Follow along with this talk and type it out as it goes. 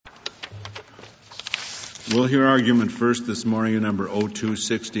We'll hear argument first this morning in number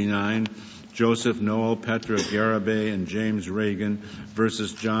 0269, Joseph Noel, Petra Garibay, and James Reagan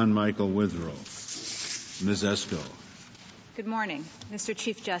versus John Michael Withrow. Ms. Esco. Good morning, Mr.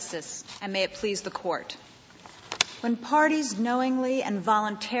 Chief Justice, and may it please the Court. When parties knowingly and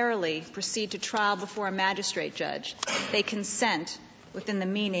voluntarily proceed to trial before a magistrate judge, they consent within the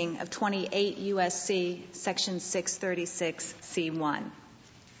meaning of 28 U.S.C. Section 636C1.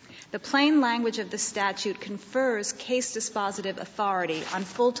 The plain language of the statute confers case dispositive authority on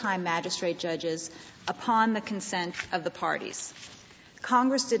full-time magistrate judges upon the consent of the parties.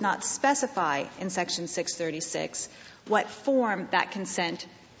 Congress did not specify in Section 636 what form that consent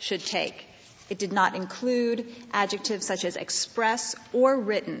should take. It did not include adjectives such as express or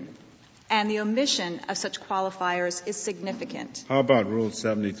written, and the omission of such qualifiers is significant. How about Rule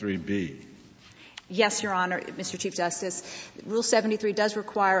 73B? Yes, Your Honor, Mr. Chief Justice. Rule 73 does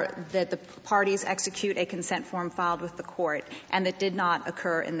require that the parties execute a consent form filed with the Court, and that did not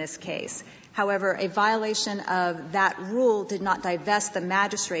occur in this case. However, a violation of that rule did not divest the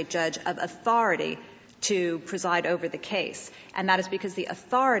magistrate judge of authority to preside over the case, and that is because the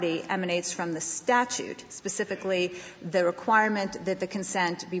authority emanates from the statute, specifically the requirement that the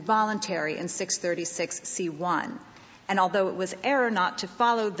consent be voluntary in 636C1. And although it was error not to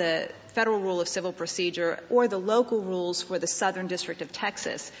follow the Federal Rule of Civil Procedure or the local rules for the Southern District of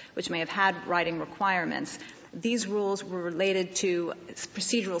Texas, which may have had writing requirements, these rules were related to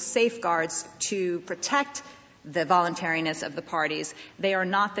procedural safeguards to protect the voluntariness of the parties. They are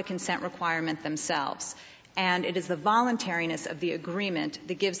not the consent requirement themselves. And it is the voluntariness of the agreement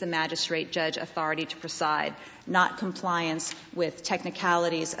that gives the magistrate judge authority to preside, not compliance with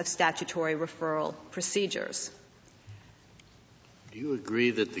technicalities of statutory referral procedures. Do you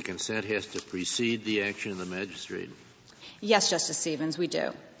agree that the consent has to precede the action of the magistrate? Yes, Justice Stevens, we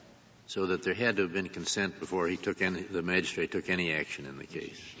do. So that there had to have been consent before the magistrate took any action in the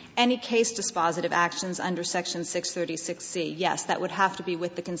case? Any case dispositive actions under Section 636C, yes, that would have to be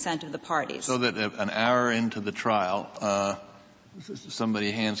with the consent of the parties. So that an hour into the trial,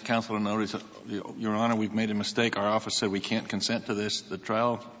 somebody hands counsel a notice, Your Honor, we've made a mistake. Our office said we can't consent to this.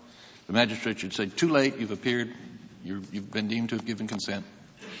 The magistrate should say, too late, you've appeared, you've been deemed to have given consent.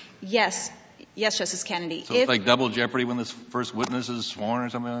 Yes. Yes, Justice Kennedy. So it's like double jeopardy when the first witness is sworn or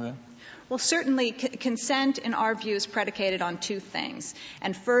something like that? Well, certainly consent, in our view, is predicated on two things.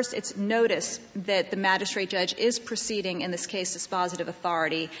 And first, it's notice that the magistrate judge is proceeding in this case dispositive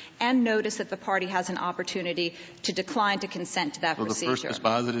authority, and notice that the party has an opportunity to decline to consent to that procedure. So the first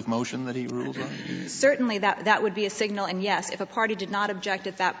dispositive motion that he rules on? Certainly that would be a signal, and yes, if a party did not object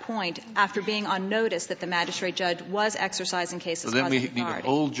at that point, after being on notice that the magistrate judge was exercising case dispositive authority. So then we need a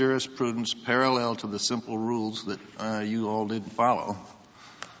whole jurisprudence parallel to the simple rules that you all didn't follow.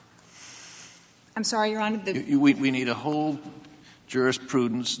 I'm sorry, Your Honor. We need a whole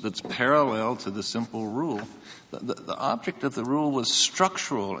jurisprudence that's parallel to the simple rule. The object of the rule was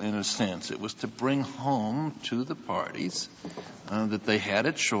structural in a sense. It was to bring home to the parties that they had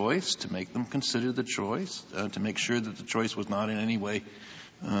a choice, to make them consider the choice, to make sure that the choice was not in any way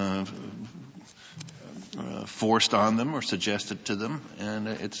forced on them or suggested to them. And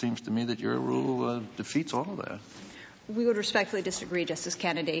it seems to me that your rule defeats all of that. We would respectfully disagree, Justice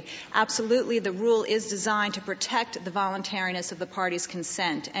Kennedy. Absolutely, the rule is designed to protect the voluntariness of the party's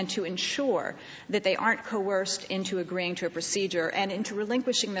consent and to ensure that they aren't coerced into agreeing to a procedure and into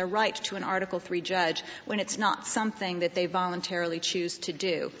relinquishing their right to an Article III judge when it's not something that they voluntarily choose to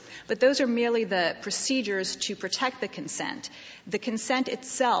do. But those are merely the procedures to protect the consent. The consent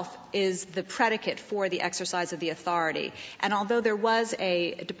itself is the predicate for the exercise of the authority. And although there was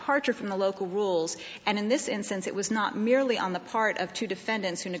a departure from the local rules, and in this instance it was not merely on the part of two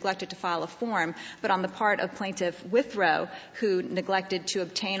defendants who neglected to file a form, but on the part of Plaintiff Withrow, who neglected to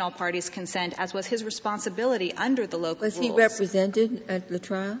obtain all parties' consent, as was his responsibility under the local rules. Was he represented at the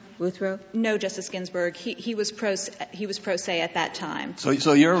trial, Withrow? No, Justice Ginsburg. He was pro se at that time.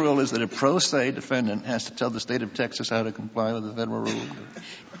 So your rule is that a pro se defendant has to tell the State of Texas how to comply with the Federal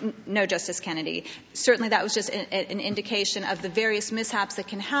rule? No, Justice Kennedy. Certainly that was just an indication of the various mishaps that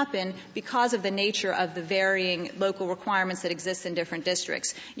can happen because of the nature of the varying local requirements that exist in different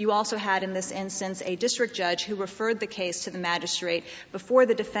districts. You also had in this instance a district judge who referred the case to the magistrate before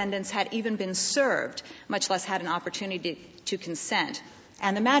the defendants had even been served, much less had an opportunity to consent.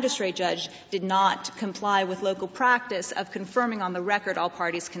 And the magistrate judge did not comply with local practice of confirming on the record all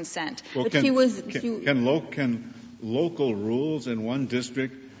parties' consent. Well, but can local rules in one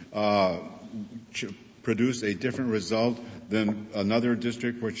district produce a different result than another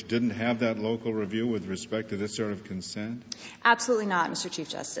district which didn't have that local review with respect to this sort of consent? Absolutely not, Mr. Chief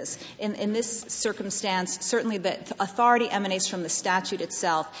Justice. In this circumstance, certainly the authority emanates from the statute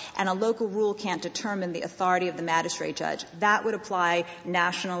itself, and a local rule can't determine the authority of the magistrate judge. That would apply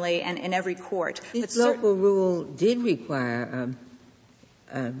nationally and in every court. This local rule did require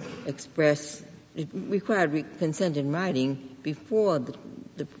it required consent in writing before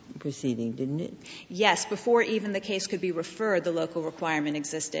the proceeding, didn't it? Yes, before even the case could be referred, the local requirement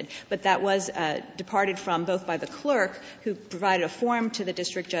existed. But that was departed from both by the clerk, who provided a form to the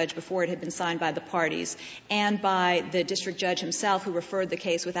district judge before it had been signed by the parties, and by the district judge himself, who referred the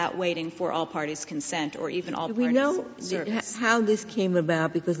case without waiting for all parties' consent or even all parties' service. Do we know how this came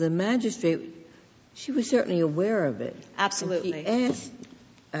about? Because the magistrate, she was certainly aware of it. Absolutely. And she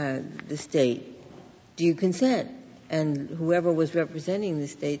asked the state, do you consent? And whoever was representing the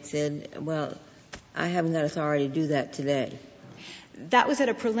state said, well, I haven't got authority to do that today. That was at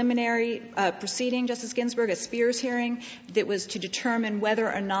a preliminary proceeding, Justice Ginsburg, a Spears hearing, that was to determine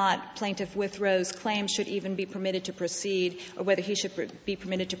whether or not Plaintiff Withrow's claims should even be permitted to proceed, or whether he should be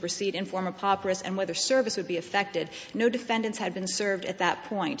permitted to proceed in forma pauperis, and whether service would be affected. No defendants had been served at that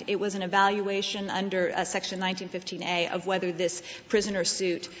point. It was an evaluation under Section 1915A of whether this prisoner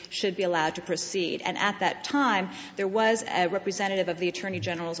suit should be allowed to proceed. And at that time, there was a representative of the Attorney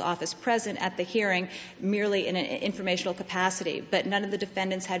General's office present at the hearing, merely in an informational capacity. But none of the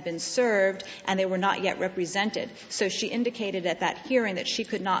defendants had been served, and they were not yet represented. So she indicated at that hearing that she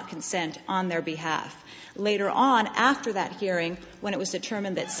could not consent on their behalf. Later on, after that hearing, when it was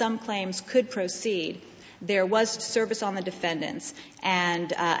determined that some claims could proceed, there was service on the defendants,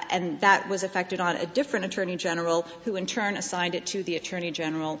 and that was effected on a different Attorney General, who in turn assigned it to the Attorney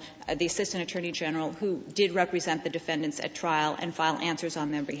General, the Assistant Attorney General, who did represent the defendants at trial and file answers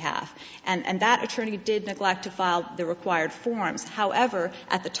on their behalf. And that attorney did neglect to file the required forms. However,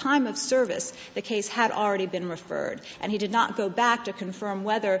 at the time of service, the case had already been referred, and he did not go back to confirm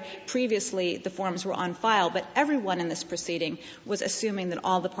whether previously the forms were on file. But everyone in this proceeding was assuming that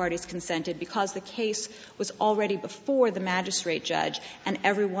all the parties consented, because the case was already before the magistrate judge, and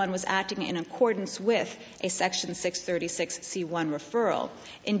everyone was acting in accordance with a Section 636C1 referral.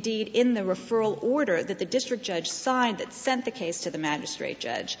 Indeed, in the referral order that the district judge signed that sent the case to the magistrate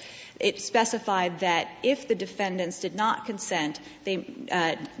judge, it specified that if the defendants did not consent, they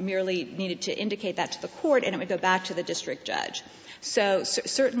merely needed to indicate that to the court, and it would go back to the district judge. So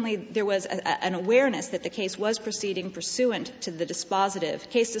certainly there was an awareness that the case was proceeding pursuant to the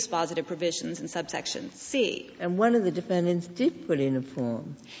case dispositive provisions in subsection C. And one of the defendants did put in a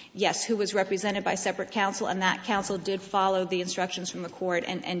form. Yes, who was represented by separate counsel, and that counsel did follow the instructions from the court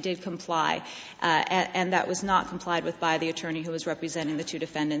and did comply. And that was not complied with by the attorney who was representing the two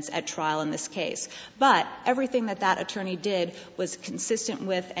defendants at trial in this case. But everything that attorney did was consistent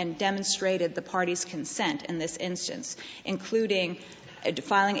with and demonstrated the parties' consent in this instance, including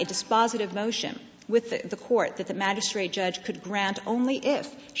filing a dispositive motion with the court that the magistrate judge could grant only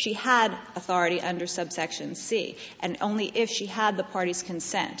if she had authority under subsection C, and only if she had the parties'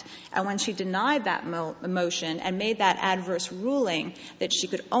 consent. And when she denied that motion and made that adverse ruling that she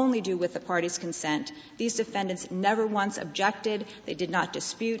could only do with the parties' consent, these defendants never once objected. They did not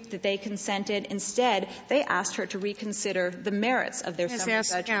dispute that they consented. Instead, they asked her to reconsider the merits of their summary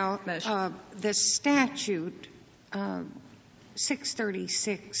judgment motion. The statute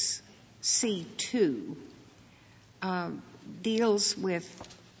 636C2 deals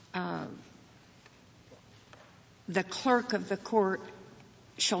with the clerk of the court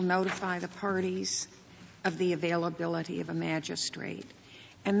shall notify the parties of the availability of a magistrate.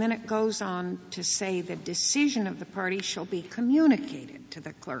 And then it goes on to say the decision of the parties shall be communicated to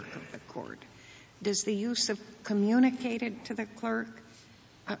the clerk of the court. Does the use of communicated to the clerk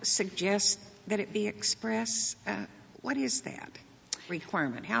suggest that it be express? What is that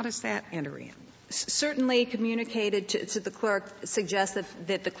requirement? How does that enter in? Certainly communicated to the clerk suggests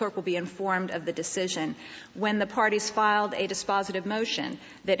that the clerk will be informed of the decision. When the parties filed a dispositive motion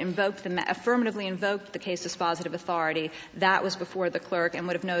that affirmatively invoked the case dispositive authority, that was before the clerk and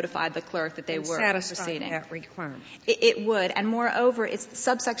would have notified the clerk that they were proceeding. That requirement. It would. And moreover, it's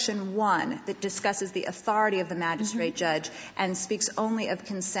subsection 1 that discusses the authority of the magistrate judge and speaks only of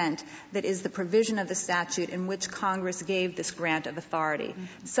consent that is the provision of the statute in which Congress gave this grant of authority.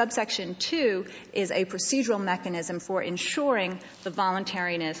 Subsection 2 is a procedural mechanism for ensuring the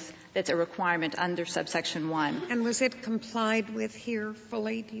voluntariness that's a requirement under subsection 1. And was it complied with here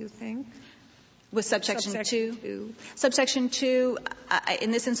fully, do you think? With subsection 2? Subsection 2,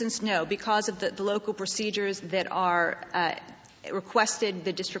 in this instance, no, because of the local procedures that are requested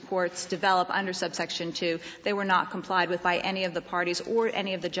the district courts develop under subsection 2, they were not complied with by any of the parties or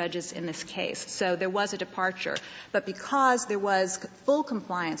any of the judges in this case. So there was a departure. But because there was full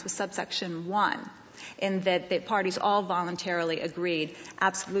compliance with subsection 1, in that the parties all voluntarily agreed,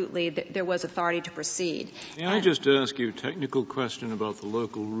 absolutely there was authority to proceed. May I just ask you a technical question about the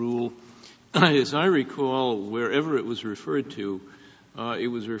local rule? As I recall, wherever it was referred to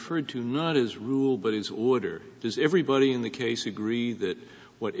not as rule but as order. Does everybody in the case agree that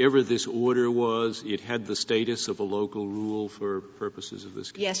whatever this order was, it had the status of a local rule for purposes of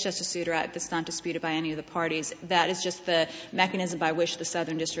this case? Yes, Justice Souter, that's not disputed by any of the parties. That is just the mechanism by which the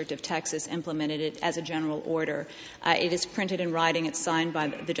Southern District of Texas implemented it as a general order. It is printed in writing. It's signed by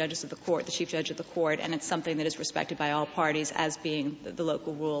the judges of the court, the chief judge of the court, and it's something that is respected by all parties as being the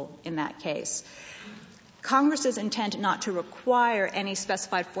local rule in that case. Congress's intent not to require any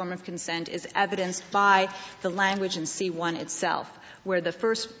specified form of consent is evidenced by the language in C1 itself, where the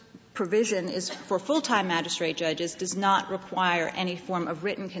first provision is for full-time magistrate judges does not require any form of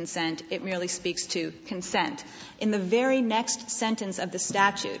written consent. It merely speaks to consent. In the very next sentence of the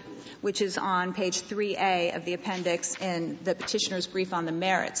statute, which is on page 3A of the appendix in the petitioner's brief on the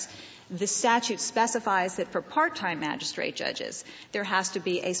merits, the statute specifies that for part-time magistrate judges, there has to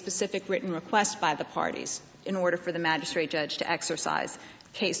be a specific written request by the parties in order for the magistrate judge to exercise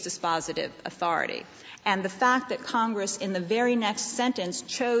case dispositive authority. And the fact that Congress in the very next sentence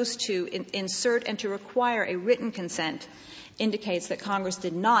chose to insert and to require a written consent indicates that Congress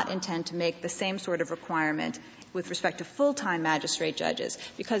did not intend to make the same sort of requirement with respect to full-time magistrate judges,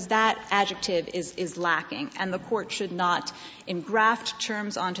 because that adjective is lacking, and the Court should not engraft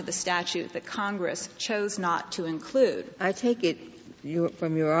terms onto the statute that Congress chose not to include. I take it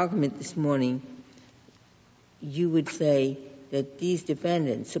from your argument this morning, you would say that these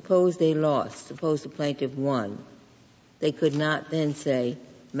defendants, suppose they lost, suppose the plaintiff won, they could not then say,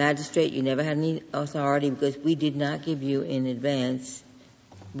 magistrate, you never had any authority because we did not give you in advance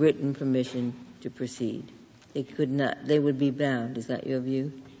written permission to proceed. They could not, they would be bound. Is that your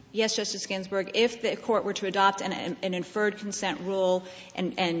view? Yes, Justice Ginsburg. If the Court were to adopt an inferred consent rule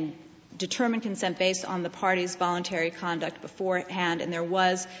and determine consent based on the parties' voluntary conduct beforehand, and there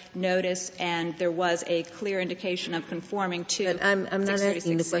was notice and there was a clear indication of conforming to But I'm not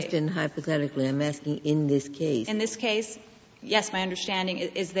asking the question hypothetically. I'm asking in this case. In this case, yes, my understanding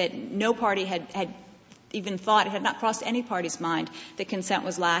is that no party had even thought, it had not crossed any party's mind that consent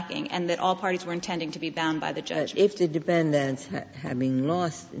was lacking and that all parties were intending to be bound by the judgment. But if the defendants, having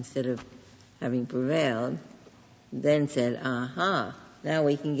lost instead of having prevailed, then said, now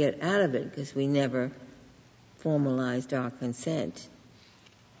we can get out of it because we never formalized our consent,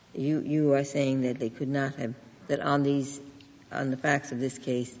 you are saying that they could not have, that on the facts of this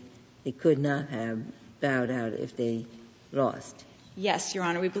case, they could not have bowed out if they lost. Yes, Your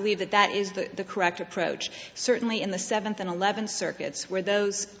Honor. We believe that that is the correct approach. Certainly in the 7th and 11th circuits, where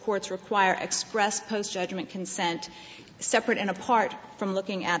those courts require express post-judgment consent separate and apart from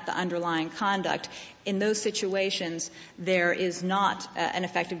looking at the underlying conduct, in those situations there is not an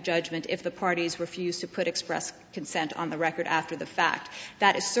effective judgment if the parties refuse to put express consent on the record after the fact.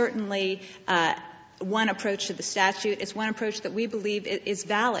 That is certainly one approach to the statute. It's one approach that we believe is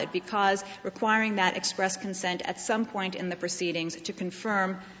valid because requiring that express consent at some point in the proceedings to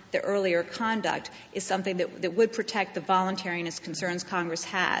confirm the earlier conduct is something that would protect the voluntariness concerns Congress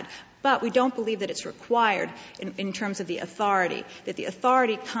had. But we don't believe that it's required in terms of the authority, that the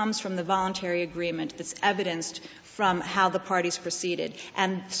authority comes from the voluntary agreement that's evidenced from how the parties proceeded.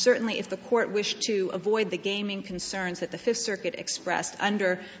 And certainly if the Court wished to avoid the gaming concerns that the Fifth Circuit expressed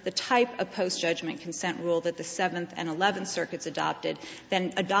under the type of post-judgment consent rule that the 7th and 11th circuits adopted,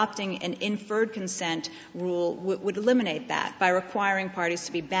 then adopting an inferred consent rule would eliminate that by requiring parties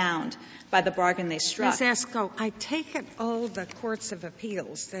to be bound by the bargain they struck. Ms. Asko, I take it all the courts of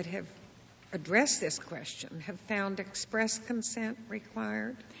appeals that have addressed this question have found express consent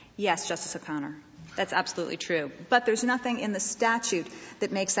required? Yes, Justice O'Connor. That's absolutely true. But there's nothing in the statute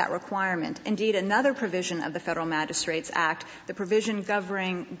that makes that requirement. Indeed, another provision of the Federal Magistrates Act, the provision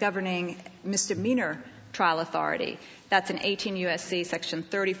governing misdemeanor trial authority, that's in 18 U.S.C. section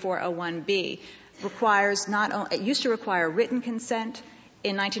 3401B, requires not only — it used to require written consent.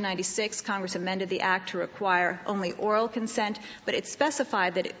 In 1996, Congress amended the Act to require only oral consent, but it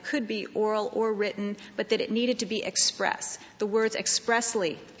specified that it could be oral or written, but that it needed to be express. The words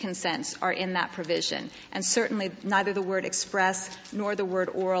expressly consents are in that provision, and certainly neither the word express nor the word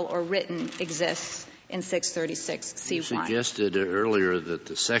oral or written exists in 636C1. You suggested earlier that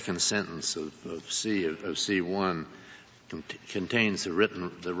the second sentence of C1 contains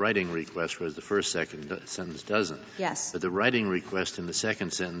the writing request, whereas the first sentence doesn't. Yes. But the writing request in the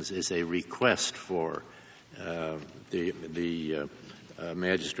second sentence is a request for the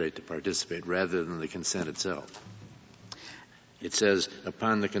magistrate to participate rather than the consent itself. It says,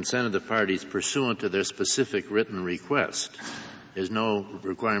 upon the consent of the parties pursuant to their specific written request. There's no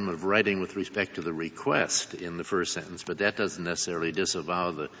requirement of writing with respect to the request in the first sentence, but that doesn't necessarily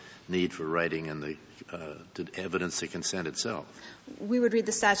disavow the need for writing and to evidence the consent itself. We would read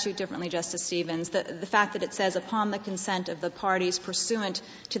the statute differently, Justice Stevens. The fact that it says upon the consent of the parties pursuant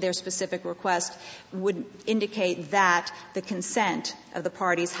to their specific request would indicate that the consent of the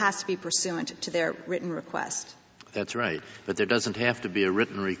parties has to be pursuant to their written request. That's right. But there doesn't have to be a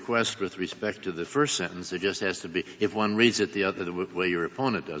written request with respect to the first sentence. There just has to be, if one reads it the way your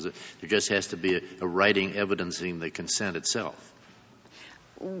opponent does it, there just has to be a writing evidencing the consent itself.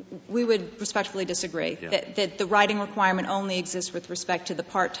 We would respectfully disagree that the writing requirement only exists with respect to the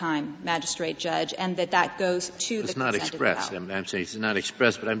part-time magistrate judge, and that goes to the consent. It's not expressed. I'm saying it's not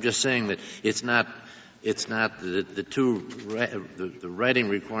expressed, but I'm just saying that it's not the writing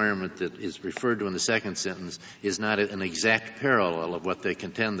requirement that is referred to in the second sentence is not an exact parallel of what they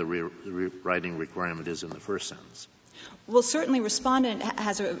contend the writing requirement is in the first sentence. Well, certainly Respondent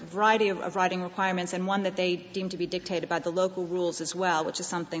has a variety of writing requirements, and one that they deem to be dictated by the local rules as well, which is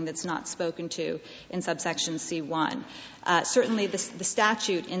something that's not spoken to in subsection C1. Certainly the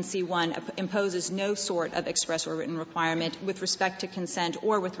statute in C1 imposes no sort of express or written requirement with respect to consent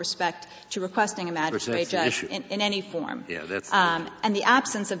or with respect to requesting a magistrate judge in any form. Yeah, that's and the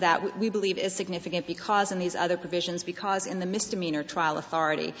absence of that, we believe, is significant because in these other provisions, because in the misdemeanor trial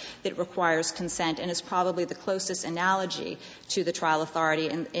authority that requires consent and is probably the closest analogy to the trial authority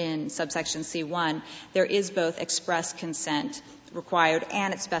in subsection C1, there is both express consent required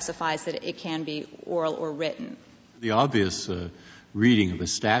and it specifies that it can be oral or written. The obvious reading of a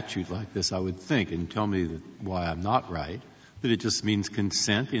statute like this, I would think, and tell me why I'm not right, that it just means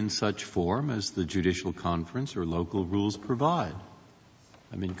consent in such form as the judicial conference or local rules provide.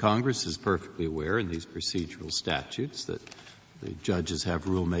 I mean, Congress is perfectly aware in these procedural statutes that the judges have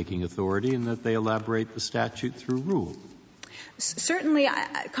rulemaking authority and that they elaborate the statute through rule. Certainly,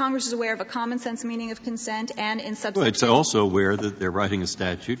 Congress is aware of a common-sense meaning of consent, and in subsection... Well, it's also aware that they're writing a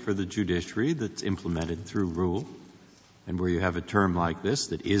statute for the judiciary that's implemented through rule, and where you have a term like this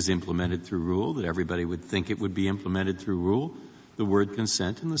that is implemented through rule, that everybody would think it would be implemented through rule, the word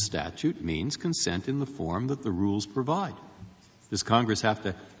consent in the statute means consent in the form that the rules provide. Does Congress have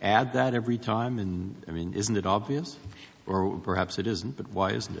to add that every time? And, I mean, isn't it obvious? Or perhaps it isn't, but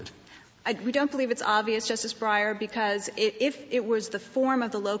why isn't it? We don't believe it's obvious, Justice Breyer, because if it was the form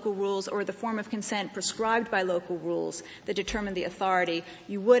of the local rules or the form of consent prescribed by local rules that determined the authority,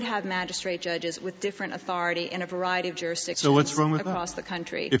 you would have magistrate judges with different authority in a variety of jurisdictions so what's wrong with across that? The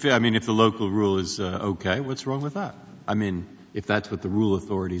country. If the local rule is okay, what's wrong with that? I mean, if that's what the rule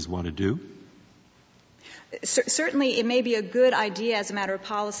authorities want to do. Certainly, it may be a good idea as a matter of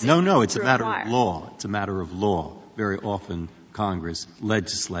policy. No, it's a matter of law. It's a matter of law. Very often Congress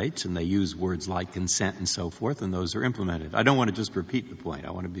legislates and they use words like consent and so forth, and those are implemented. I don't want to just repeat the point.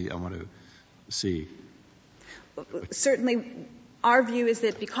 I want to see. Certainly, our view is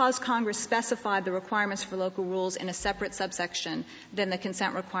that because Congress specified the requirements for local rules in a separate subsection than the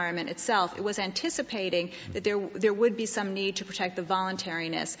consent requirement itself, it was anticipating that there would be some need to protect the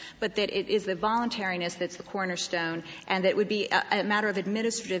voluntariness, but that it is the voluntariness that's the cornerstone, and that it would be a matter of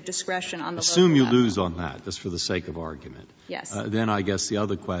administrative discretion on the Assume local you level. lose on that, just for the sake of argument. Yes. Then I guess the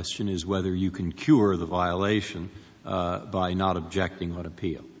other question is whether you can cure the violation by not objecting on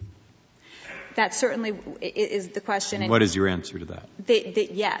appeal. That certainly is the question. And what is your answer to that?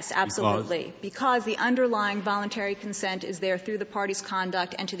 Yes, absolutely. Because the underlying voluntary consent is there through the party's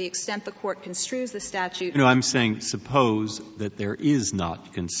conduct, and to the extent the court construes the statute. I'm saying suppose that there is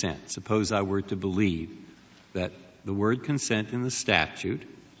not consent. Suppose I were to believe that the word consent in the statute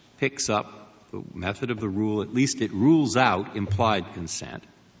picks up the method of the rule, at least it rules out implied consent.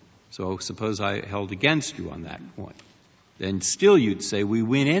 So suppose I held against you on that point. Then still you'd say we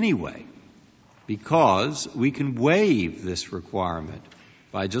win anyway, because we can waive this requirement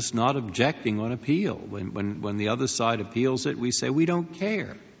by just not objecting on appeal. When the other side appeals it, we say we don't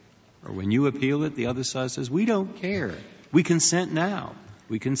care. Or when you appeal it, the other side says we don't care. We consent now.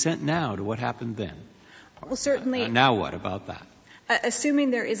 We consent now to what happened then. Well, certainly. Now what about that?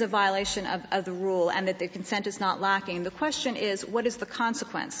 Assuming there is a violation of the rule and that the consent is not lacking, the question is, what is the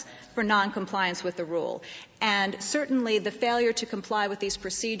consequence for noncompliance with the rule? And certainly the failure to comply with these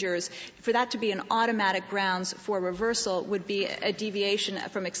procedures, for that to be an automatic grounds for reversal, would be a deviation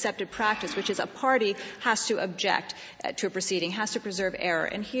from accepted practice, which is a party has to object to a proceeding, has to preserve error.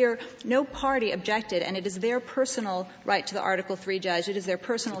 And here, no party objected, and it is their personal right to the Article III judge. It is their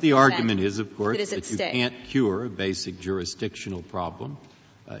personal The argument is, of course, that you stake. can't cure a basic jurisdictional problem.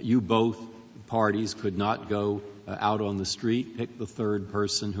 You both parties could not go out on the street, pick the third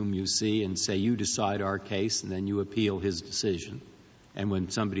person whom you see and say, you decide our case, and then you appeal his decision. And when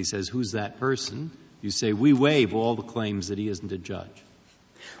somebody says, who's that person, you say, we waive all the claims that he isn't a judge.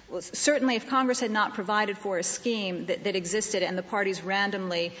 Well, certainly if Congress had not provided for a scheme that existed and the parties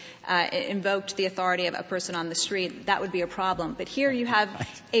randomly invoked the authority of a person on the street, that would be a problem. But here you have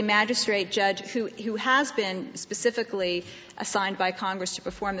a magistrate judge who has been specifically assigned by Congress to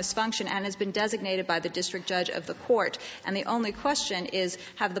perform this function and has been designated by the district judge of the court. And the only question is,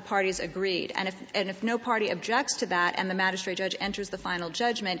 have the parties agreed? And if no party objects to that and the magistrate judge enters the final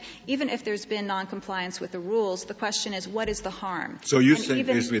judgment, even if there's been noncompliance with the rules, the question is, what is the harm? So you're saying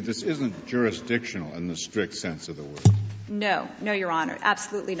basically this isn't jurisdictional in the strict sense of the word? No, Your Honor,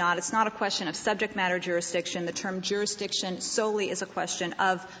 absolutely not. It's not a question of subject matter jurisdiction. The term jurisdiction solely is a question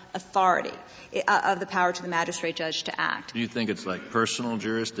of authority, of the power to the magistrate judge to act. Do you think it's like personal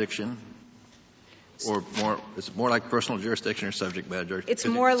jurisdiction? Or is it more like personal jurisdiction or subject matter jurisdiction? It's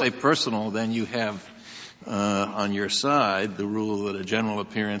more like... If you say personal, then you have on your side the rule that a general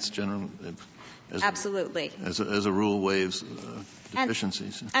appearance, absolutely. As a rule waives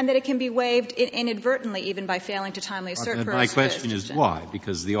deficiencies. And that it can be waived inadvertently even by failing to timely assert My question is why?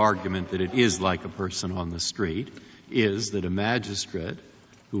 Because the argument that it is like a person on the street is that a magistrate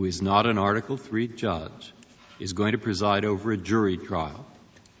who is not an Article III judge is going to preside over a jury trial,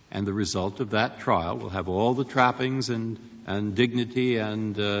 and the result of that trial will have all the trappings and dignity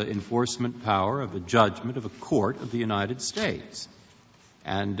and enforcement power of a judgment of a court of the United States.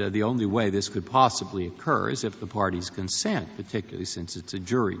 And the only way this could possibly occur is if the parties consent, particularly since it's a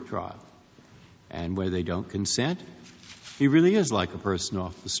jury trial. And where they don't consent, he really is like a person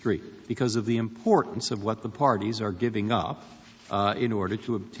off the street because of the importance of what the parties are giving up in order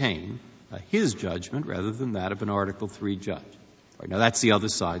to obtain his judgment rather than that of an Article III judge. Right, now, that's the other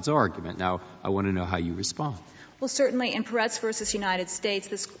side's argument. Now, I want to know how you respond. Well, certainly in Peretz versus United States,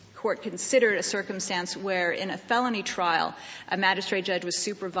 this Court considered a circumstance where in a felony trial, a magistrate judge was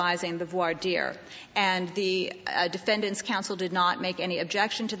supervising the voir dire, and the defendant's counsel did not make any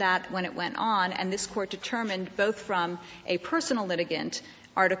objection to that when it went on, and this Court determined both from a personal litigant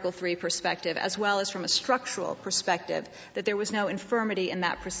Article III perspective as well as from a structural perspective that there was no infirmity in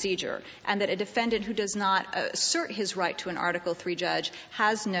that procedure and that a defendant who does not assert his right to an Article III judge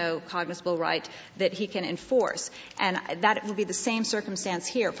has no cognizable right that he can enforce. And that would be the same circumstance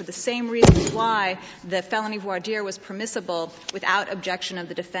here for the same reasons why the felony voir dire was permissible without objection of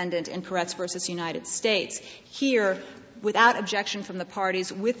the defendant in Peretz versus United States. Here, without objection from the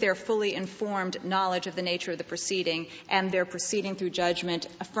parties, with their fully informed knowledge of the nature of the proceeding and their proceeding through judgment,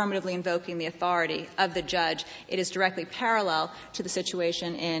 affirmatively invoking the authority of the judge, it is directly parallel to the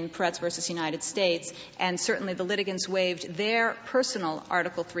situation in Peretz versus United States, and certainly the litigants waived their personal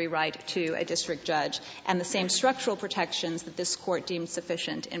Article III right to a district judge, and the same structural protections that this Court deemed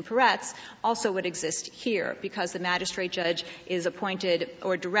sufficient in Peretz also would exist here, because the magistrate judge is appointed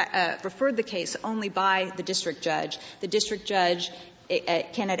or referred the case only by the district judge. The district judge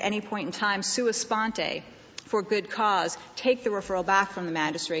can at any point in time, sua sponte, for good cause, take the referral back from the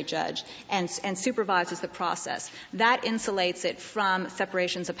magistrate judge and supervises the process. That insulates it from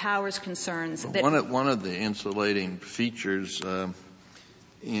separations of powers concerns. One of the insulating features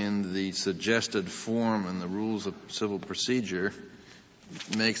in the suggested form in the rules of civil procedure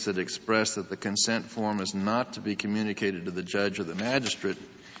makes it express that the consent form is not to be communicated to the judge or the magistrate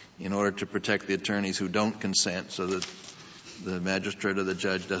in order to protect the attorneys who don't consent, so that the magistrate or the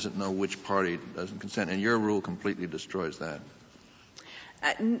judge doesn't know which party doesn't consent. And your rule completely destroys that.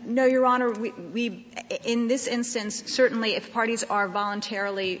 No, Your Honor. We in this instance, certainly if parties are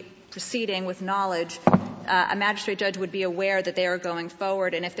voluntarily proceeding with knowledge, a magistrate judge would be aware that they are going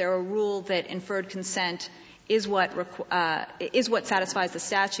forward, and if there are a rule that inferred consent is what satisfies the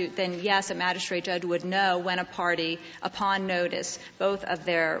statute, then yes, a magistrate judge would know when a party, upon notice, both of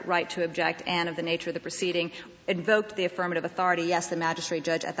their right to object and of the nature of the proceeding, invoked the affirmative authority. Yes, the magistrate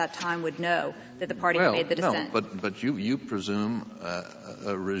judge at that time would know that the party had made the dissent. No, but you presume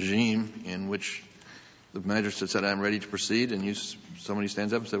a regime in which the magistrate said, I'm ready to proceed, and somebody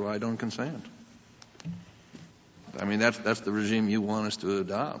stands up and says, well, I don't consent. I mean, that's the regime you want us to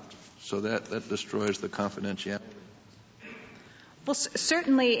adopt. So that destroys the confidentiality. Well,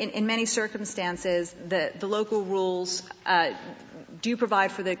 certainly in many circumstances, the local rules do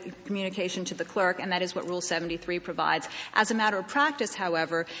provide for the communication to the clerk, and that is what Rule 73 provides. As a matter of practice,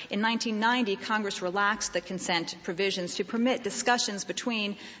 however, in 1990, Congress relaxed the consent provisions to permit discussions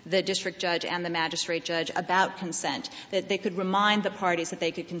between the district judge and the magistrate judge about consent, that they could remind the parties that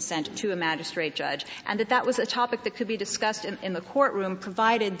they could consent to a magistrate judge, and that was a topic that could be discussed in the courtroom,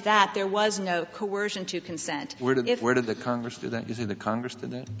 provided that there was no coercion to consent. Where did the Congress do that? You say the Congress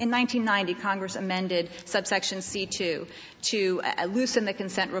did that? In 1990, Congress amended subsection C2 to loosen the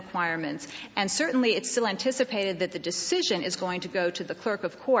consent requirements. And certainly it's still anticipated that the decision is going to go to the clerk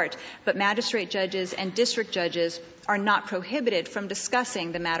of court, but magistrate judges and district judges are not prohibited from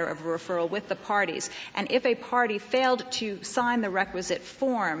discussing the matter of referral with the parties. And if a party failed to sign the requisite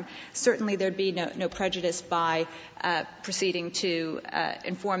form, certainly there'd be no prejudice by proceeding to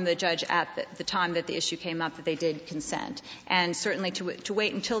inform the judge at the time that the issue came up that they did consent. And certainly to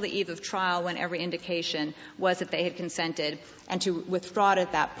wait until the eve of trial when every indication was that they had consented, and to withdraw it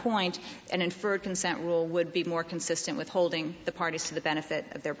at that point, an inferred consent rule would be more consistent with holding the parties to the benefit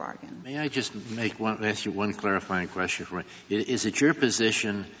of their bargain. May I just ask you one clarifying question for me? Is it your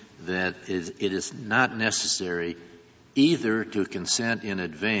position that it is not necessary either to consent in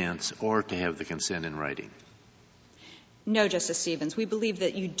advance or to have the consent in writing? No, Justice Stevens. We believe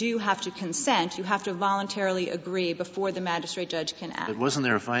that you do have to consent. You have to voluntarily agree before the magistrate judge can act. But wasn't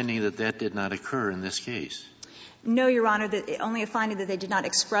there a finding that did not occur in this case? No, Your Honor, only a finding that they did not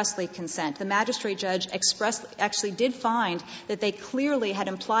expressly consent. The magistrate judge actually did find that they clearly had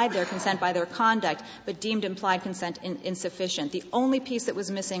implied their consent by their conduct, but deemed implied consent insufficient. The only piece that was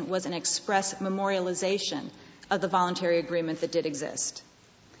missing was an express memorialization of the voluntary agreement that did exist.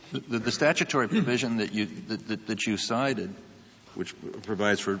 The statutory provision that you cited, which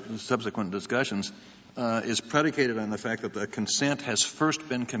provides for subsequent discussions, is predicated on the fact that the consent has first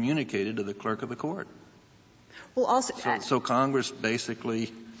been communicated to the clerk of the court. Well, also, so Congress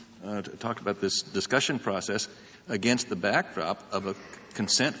basically talked about this discussion process against the backdrop of a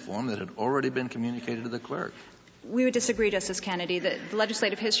consent form that had already been communicated to the clerk. We would disagree, Justice Kennedy. The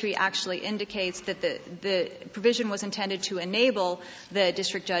legislative history actually indicates that the provision was intended to enable the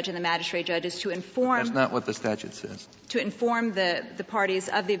district judge and the magistrate judges to inform. That's not what the statute says. To inform the parties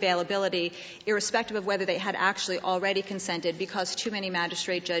of the availability, irrespective of whether they had actually already consented, because too many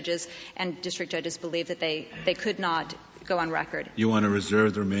magistrate judges and district judges believe that they could not go on record. You want to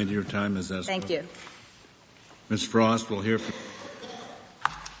reserve the remainder of your time, Ms. Espo? Thank you. Ms. Frost, we'll hear from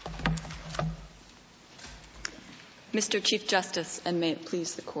Mr. Chief Justice, and may it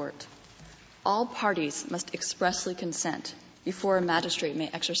please the Court, all parties must expressly consent before a magistrate may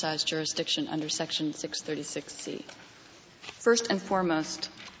exercise jurisdiction under Section 636C. First and foremost,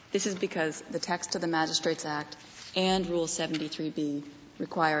 this is because the text of the Magistrates Act and Rule 73B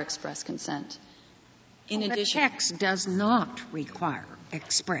require express consent. In addition, the text does not require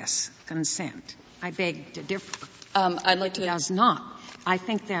express consent. I beg to differ. I'd like to. It does not. I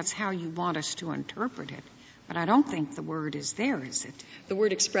think that's how you want us to interpret it. But I don't think the word is there, is it? The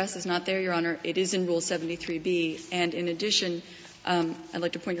word express is not there, Your Honor. It is in Rule 73B. And in addition, I'd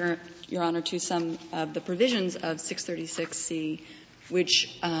like to point Your Honor to some of the provisions of 636C,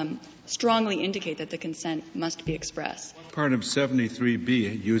 which strongly indicate that the consent must be express. Part of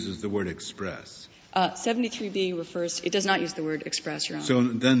 73B uses the word express. 73B it does not use the word express, Your Honor. So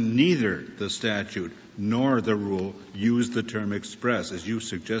then neither the statute nor the rule use the term express, as you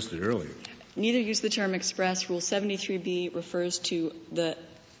suggested earlier. Neither use the term express. Rule 73B refers to that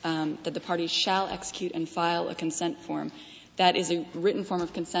the parties shall execute and file a consent form. That is a written form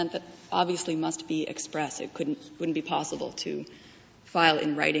of consent that obviously must be express. It wouldn't be possible to file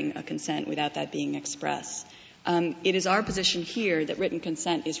in writing a consent without that being express. It is our position here that written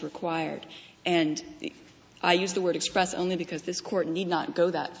consent is required. And I use the word express only because this Court need not go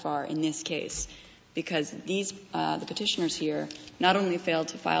that far in this case, because the petitioners here not only failed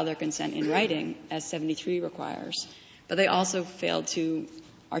to file their consent in writing, as 73 requires, but they also failed to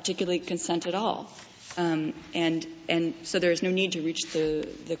articulate consent at all. And so there is no need to reach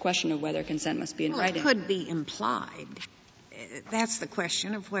the question of whether consent must be in writing. It could be implied. That's the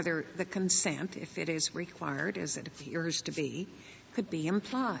question of whether the consent, if it is required, as it appears to be, could be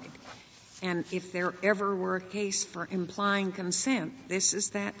implied. And if there ever were a case for implying consent, this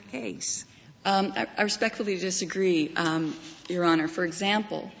is that case. I respectfully disagree, Your Honor. For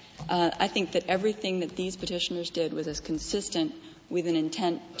example, I think that everything that these petitioners did was as consistent with an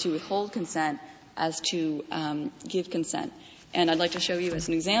intent to withhold consent as to give consent. And I'd like to show you as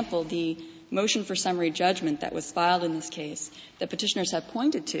an example the motion for summary judgment that was filed in this case that petitioners have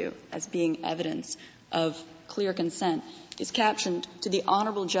pointed to as being evidence of clear consent is captioned to the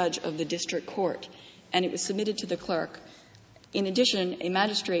honorable judge of the district court, and it was submitted to the clerk. In addition, a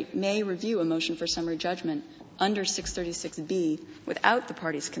magistrate may review a motion for summary judgment under 636B without the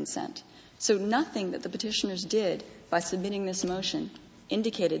party's consent. So nothing that the petitioners did by submitting this motion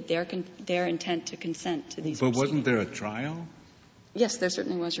indicated their intent to consent to these proceedings. But wasn't there a trial? Yes, there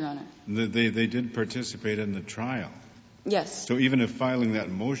certainly was, Your Honor. They did participate in the trial. Yes. So even if filing that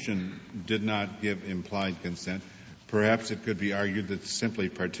motion did not give implied consent, perhaps it could be argued that simply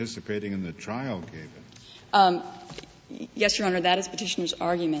participating in the trial gave it. Yes, Your Honor, that is petitioner's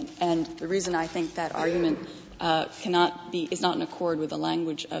argument. And the reason I think that argument is not in accord with the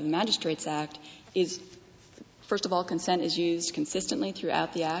language of the Magistrates Act is, first of all, consent is used consistently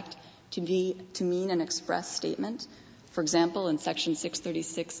throughout the Act to mean an express statement. For example, in Section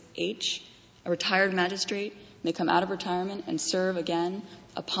 636H, a retired magistrate may come out of retirement and serve again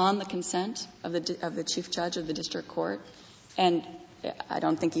upon the consent of the chief judge of the district court. And I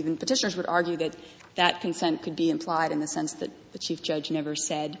don't think even petitioners would argue that that consent could be implied in the sense that the chief judge never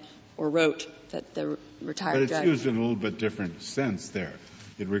said or wrote that the retired judge. But it's used in a little bit different sense there.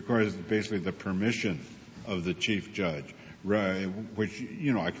 It requires basically the permission of the chief judge, which,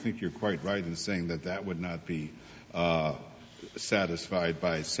 I think you're quite right in saying that would not be satisfied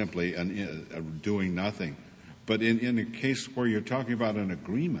by simply doing nothing. But in a case where you're talking about an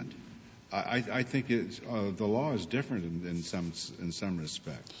agreement, I think the law is different in some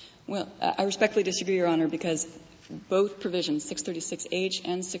respect. Well, I respectfully disagree, Your Honor, because both provisions, 636H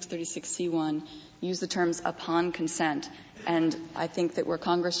and 636C1, use the terms upon consent. And I think that where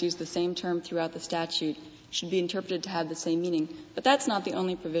Congress used the same term throughout the statute should be interpreted to have the same meaning. But that's not the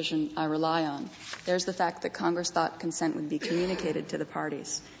only provision I rely on. There's the fact that Congress thought consent would be communicated to the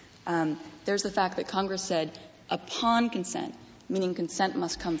parties. There's the fact that Congress said upon consent, meaning consent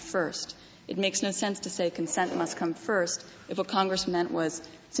must come first. It makes no sense to say consent must come first if what Congress meant was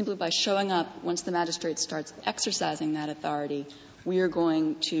simply by showing up once the magistrate starts exercising that authority, we are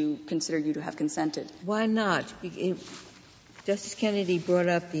going to consider you to have consented. Why not? Justice Kennedy brought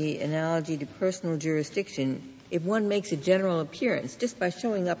up the analogy to personal jurisdiction. If one makes a general appearance just by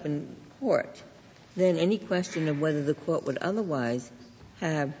showing up in court, then any question of whether the court would otherwise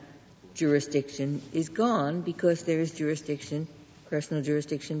have jurisdiction is gone because there is jurisdiction, personal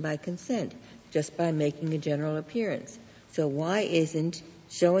jurisdiction by consent, just by making a general appearance. So why isn't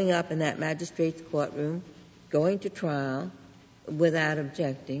showing up in that magistrate's courtroom, going to trial without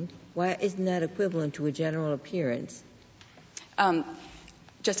objecting, why isn't that equivalent to a general appearance?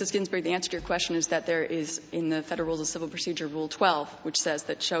 Justice Ginsburg, the answer to your question is that there is in the Federal Rules of Civil Procedure Rule 12, which says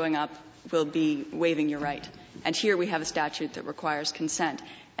that showing up will be waiving your right. And here we have a statute that requires consent.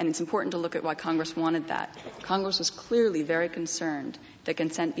 And it's important to look at why Congress wanted that. Congress was clearly very concerned that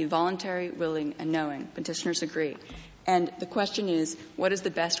consent be voluntary, willing, and knowing. Petitioners agree. And the question is, what is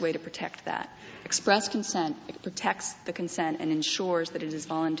the best way to protect that? Express consent, it protects the consent and ensures that it is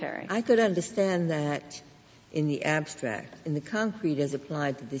voluntary. I could understand that in the abstract. In the concrete as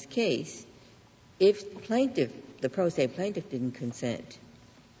applied to this case, if the pro se plaintiff didn't consent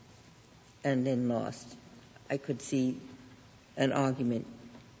and then lost, I could see an argument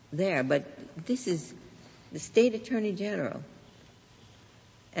there. But this is the State Attorney General.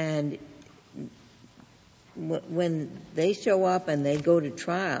 And when they show up and they go to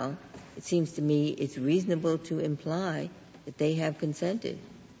trial, it seems to me it's reasonable to imply that they have consented.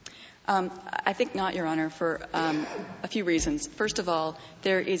 I think not, Your Honor, for a few reasons. First of all,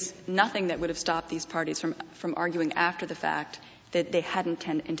 there is nothing that would have stopped these parties from arguing after the fact that they hadn't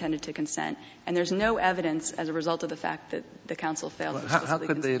intended to consent. And there's no evidence as a result of the fact that the counsel failed to explicitly How could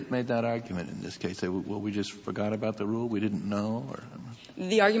consent. they have made that argument in this case? Say, well, we just forgot about the rule, we didn't know? Or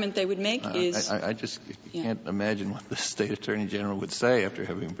the argument they would make is... I just can't imagine what the State Attorney General would say after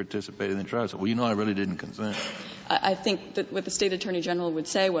having participated in the trial. So, well, I really didn't consent. I think that what the State Attorney General would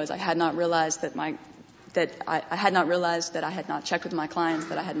say was, I had not realized that I had not checked with my clients,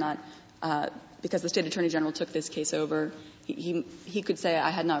 that I had not, because the State Attorney General took this case over, he could say, I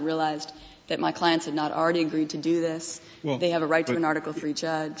had not realized that my clients had not already agreed to do this. Well, they have a right to an Article III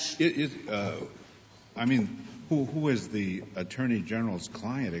judge. Who is the Attorney General's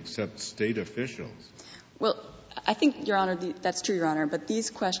client except State officials? Well, I think, Your Honor, that's true, Your Honor, but these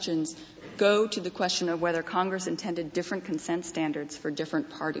questions go to the question of whether Congress intended different consent standards for different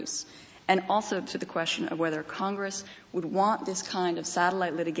parties, and also to the question of whether Congress would want this kind of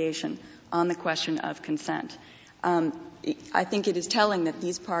satellite litigation on the question of consent. I think it is telling that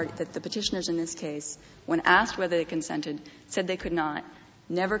that the petitioners in this case, when asked whether they consented, said they could not,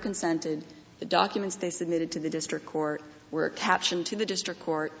 never consented, The documents they submitted to the district court were captioned to the district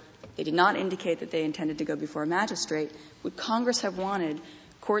court. They did not indicate that they intended to go before a magistrate. Would Congress have wanted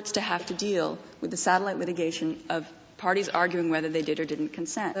courts to have to deal with the satellite litigation of parties arguing whether they did or didn't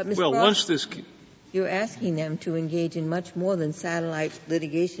consent? Well, once this... You're asking them to engage in much more than satellite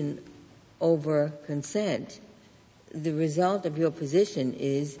litigation over consent. The result of your position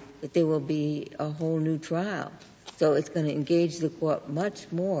is that there will be a whole new trial. So it's going to engage the court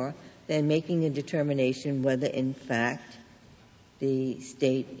much more than making a determination whether, in fact, the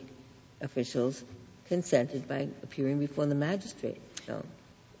state officials consented by appearing before the magistrate. So.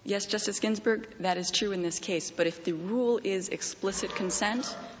 Yes, Justice Ginsburg, that is true in this case. But if the rule is explicit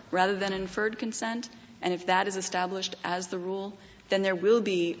consent rather than inferred consent, and if that is established as the rule, then there will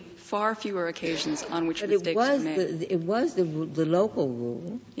be far fewer occasions on which mistakes are made. It was the local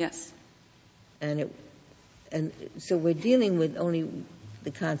rule. Yes. And so we're dealing with only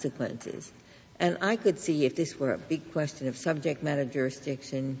the consequences. And I could see if this were a big question of subject matter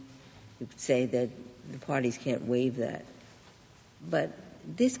jurisdiction, you could say that the parties can't waive that. But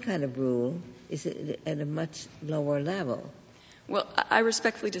this kind of rule is at a much lower level. Well, I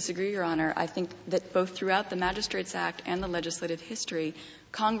respectfully disagree, Your Honor. I think that both throughout the Magistrates Act and the legislative history,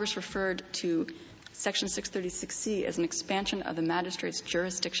 Congress referred to Section 636C as an expansion of the magistrate's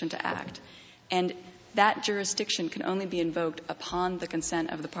jurisdiction to act. And that jurisdiction can only be invoked upon the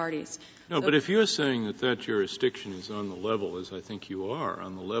consent of the parties. No, but if you're saying that that jurisdiction is on the level, as I think you are,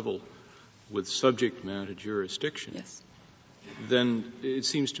 on the level with subject matter jurisdiction, yes, then it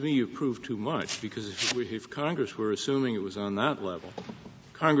seems to me you've proved too much, because if Congress were assuming it was on that level,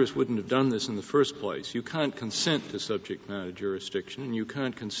 Congress wouldn't have done this in the first place. You can't consent to subject matter jurisdiction, and you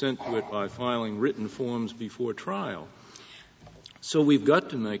can't consent to it by filing written forms before trial. So we've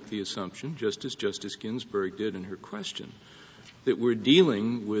got to make the assumption, just as Justice Ginsburg did in her question, that we're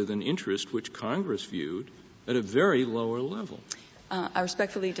dealing with an interest which Congress viewed at a very lower level. I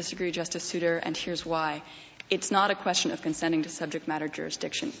respectfully disagree, Justice Souter, and here's why. It's not a question of consenting to subject matter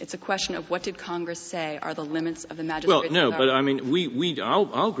jurisdiction. It's a question of what did Congress say are the limits of the magistrate's authority. Well, no, authority. but I mean,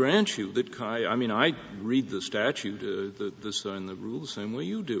 I'll grant you that, I read the statute, and the rule the same way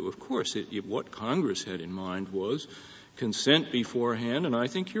you do. Of course, what Congress had in mind was consent beforehand, and I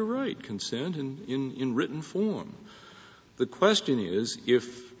think you're right, consent in written form. The question is,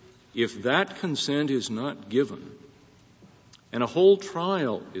 if that consent is not given and a whole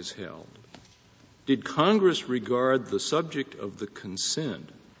trial is held, did Congress regard the subject of the consent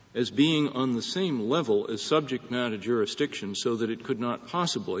as being on the same level as subject matter jurisdiction so that it could not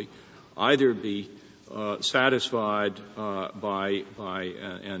possibly either be satisfied by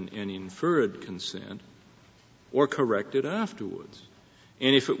an inferred consent or corrected afterwards?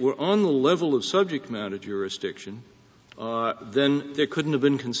 And if it were on the level of subject matter jurisdiction, then there couldn't have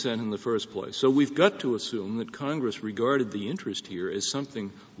been consent in the first place. So we've got to assume that Congress regarded the interest here as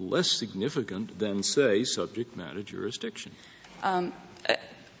something less significant than, say, subject matter jurisdiction.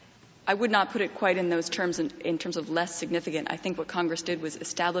 I would not put it quite in those terms, in terms of less significant. I think what Congress did was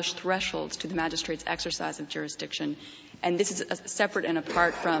establish thresholds to the magistrate's exercise of jurisdiction. And this is separate and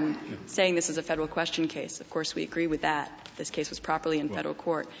apart from saying this is a federal question case. Of course, we agree with that. This case was properly in federal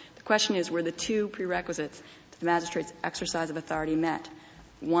court. The question is, were the two prerequisites to the magistrate's exercise of authority met?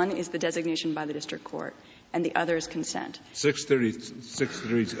 One is the designation by the district court, and the other is consent.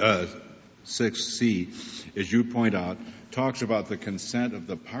 636C, as you point out, talks about the consent of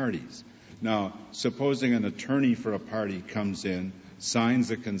the parties. Now, supposing an attorney for a party comes in,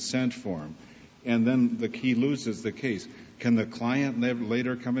 signs a consent form, and then he loses the case, can the client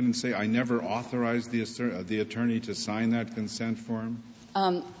later come in and say, I never authorized the attorney to sign that consent form?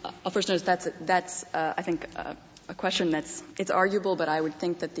 I'll first notice that's I think, a question it's arguable, but I would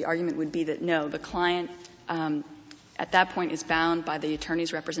think that the argument would be that no, the client at that point is bound by the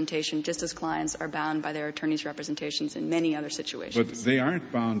attorney's representation, just as clients are bound by their attorney's representations in many other situations. But they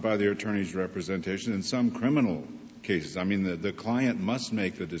aren't bound by their attorney's representation in some criminal cases. I mean, the client must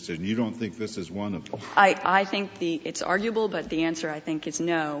make the decision. You don't think this is one of them? I think it's arguable, but the answer, I think, is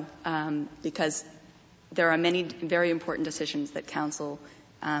no, because there are many very important decisions that counsel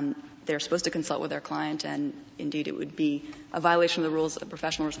they're supposed to consult with their client, and indeed it would be a violation of the rules of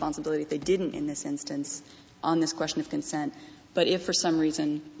professional responsibility if they didn't in this instance on this question of consent. But if for some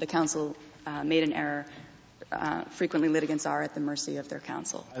reason the counsel made an error, frequently litigants are at the mercy of their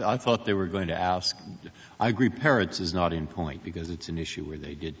counsel. I thought they were going to ask — I agree Peretz is not in point because it's an issue where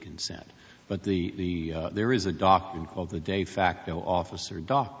they did consent. But there is a doctrine called the de facto officer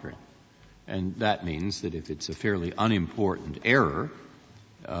doctrine. And that means that if it's a fairly unimportant error,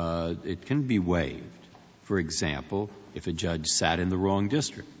 it can be waived. For example, if a judge sat in the wrong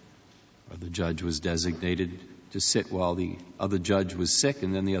district, Or the judge was designated to sit while the other judge was sick,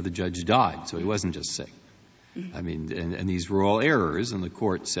 and then the other judge died, so he wasn't just sick. Mm-hmm. I mean, and these were all errors, and the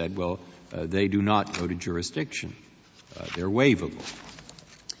court said, well, they do not go to jurisdiction. They're waivable.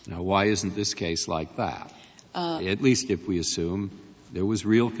 Now, why isn't this case like that? At least if we assume there was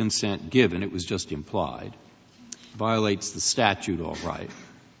real consent given, it was just implied. Violates the statute, all right,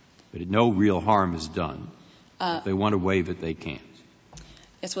 but no real harm is done. If they want to waive it, they can't.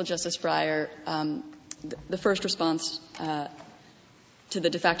 Yes, well, Justice Breyer, the first response to the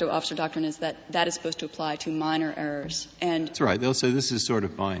de facto officer doctrine is that that is supposed to apply to minor errors. And that's right. They'll say this is sort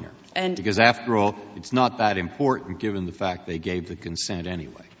of minor. And because, after all, it's not that important given the fact they gave the consent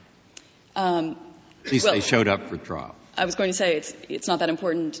anyway. At least they showed up for trial. I was going to say it's not that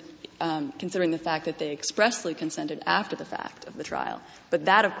important considering the fact that they expressly consented after the fact of the trial. But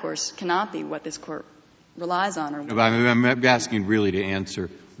that, of course, cannot be what this Court relies on. Or I'm asking really to answer,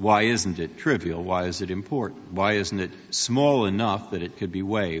 why isn't it trivial? Why is it important? Why isn't it small enough that it could be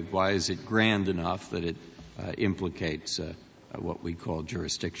waived? Why is it grand enough that it implicates what we call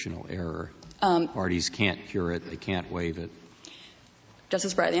jurisdictional error? Parties can't cure it. They can't waive it.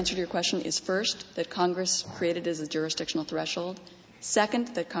 Justice Breyer, the answer to your question is, first, that Congress created it as a jurisdictional threshold. Second,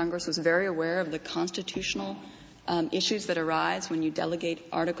 that Congress was very aware of the constitutional issues that arise when you delegate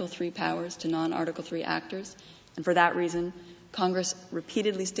Article III powers to non-Article III actors. And for that reason, Congress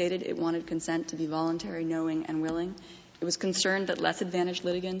repeatedly stated it wanted consent to be voluntary, knowing, and willing. It was concerned that less advantaged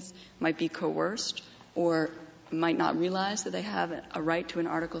litigants might be coerced or might not realize that they have a right to an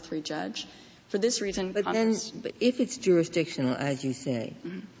Article III judge. For this reason, but if it's jurisdictional, as you say,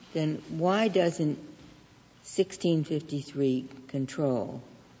 mm-hmm. then why doesn't 1653 control?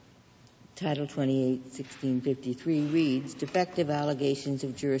 Title 28, 1653 reads, defective allegations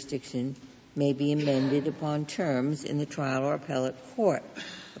of jurisdiction may be amended upon terms in the trial or appellate court.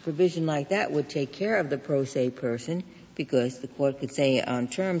 A provision like that would take care of the pro se person, because the court could say on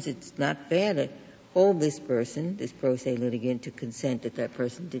terms it's not fair to hold this person, this pro se litigant, to consent that that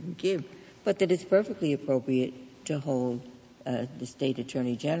person didn't give, but that it's perfectly appropriate to hold the State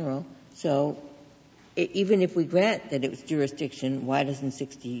Attorney General. So even if we grant that it was jurisdiction, why doesn't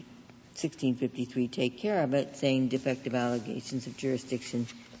 1653 take care of it, saying defective allegations of jurisdiction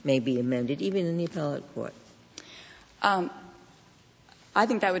may be amended, even in the appellate court? I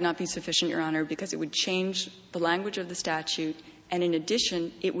think that would not be sufficient, Your Honor, because it would change the language of the statute, and in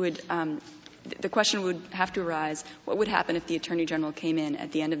addition, it would the question would have to arise, what would happen if the Attorney General came in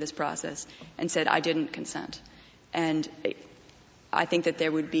at the end of this process and said, I didn't consent? And I think that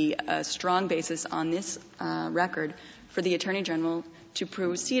there would be a strong basis on this record for the Attorney General to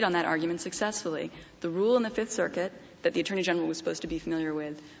proceed on that argument successfully. The rule in the Fifth Circuit that the Attorney General was supposed to be familiar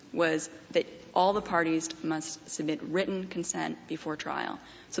with was that all the parties must submit written consent before trial.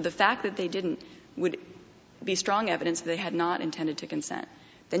 So the fact that they didn't would be strong evidence that they had not intended to consent.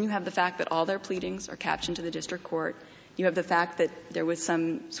 Then you have the fact that all their pleadings are captioned to the district court. You have the fact that there was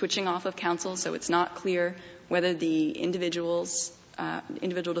some switching off of counsel, so it's not clear whether the individual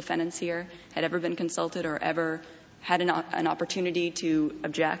defendants here had ever been consulted or ever had an opportunity to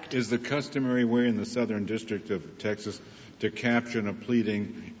object. Is the customary way in the Southern District of Texas to caption a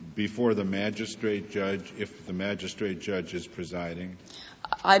pleading before the magistrate judge if the magistrate judge is presiding?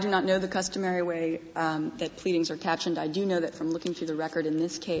 I do not know the customary way that pleadings are captioned. I do know that from looking through the record in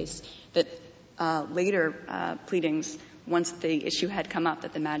this case that later pleadings, once the issue had come up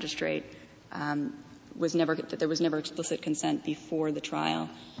that the magistrate that there was never explicit consent before the trial,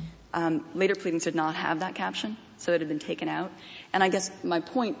 later pleadings did not have that caption, so it had been taken out. And I guess my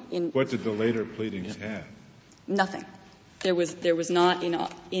point in what did the later pleadings have? Nothing. There was not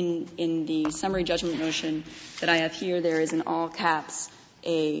in the summary judgment motion that I have here. There is in all caps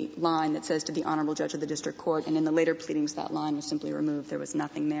a line that says to the honorable judge of the district court, and in the later pleadings that line was simply removed. There was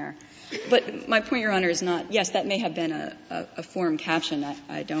nothing there. But my point, Your Honor, is not, yes, that may have been a form caption.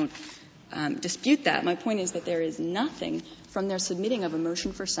 I don't dispute that. My point is that there is nothing from their submitting of a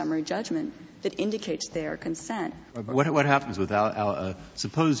motion for summary judgment that indicates their consent. What happens without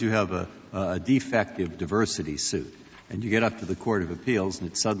suppose you have a defective diversity suit, and you get up to the Court of Appeals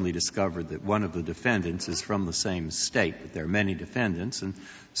and it's suddenly discovered that one of the defendants is from the same state, but there are many defendants, and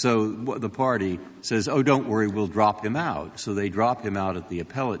so the party says, oh, don't worry, we'll drop him out. So they drop him out at the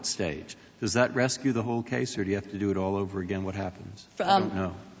appellate stage. Does that rescue the whole case, or do you have to do it all over again? What happens? I don't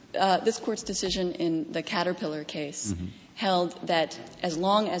know. This Court's decision in the Caterpillar case held that as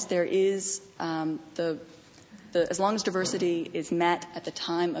long as there is as long as diversity is met at the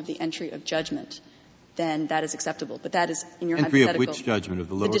time of the entry of judgment, then that is acceptable. But that is in your entry hypothetical. Of which judgment? Of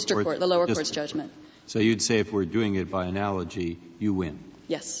the lower district court? The lower court's judgment. So you'd say if we're doing it by analogy, you win?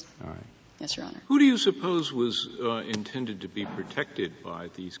 Yes. All right. Yes, Your Honor. Who do you suppose was intended to be protected by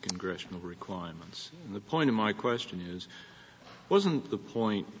these congressional requirements? And the point of my question is, wasn't the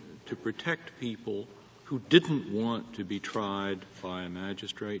point to protect people who didn't want to be tried by a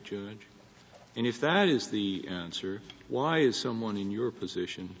magistrate judge? And if that is the answer, why is someone in your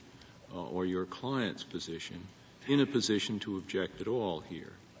position or your client's position in a position to object at all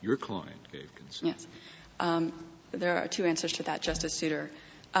here? Your client gave consent. Yes. There are two answers to that, Justice Souter.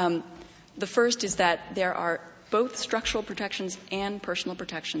 The first is that there are both structural protections and personal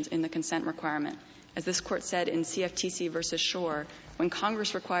protections in the consent requirement. As this Court said in CFTC versus Shore, when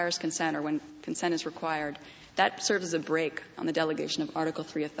Congress requires consent or when consent is required, that serves as a brake on the delegation of Article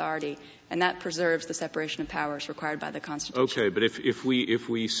III authority, and that preserves the separation of powers required by the Constitution. Okay, but if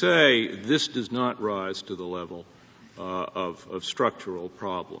we say this does not rise to the level of structural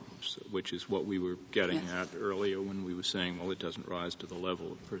problems, which is what we were getting at earlier when we were saying, well, it doesn't rise to the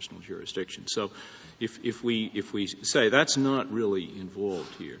level of personal jurisdiction. So if we say that's not really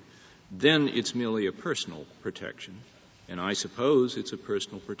involved here, then it's merely a personal protection. And I suppose it's a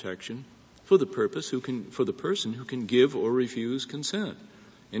personal protection for the person who can give or refuse consent.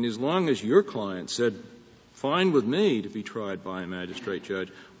 And as long as your client said, fine with me to be tried by a magistrate judge,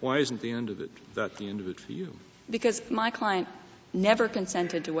 why isn't the end of it for you? Because my client never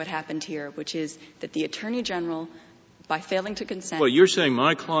consented to what happened here, which is that the Attorney General, by failing to consent. Well, you're saying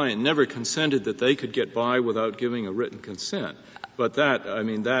my client never consented that they could get by without giving a written consent. But that,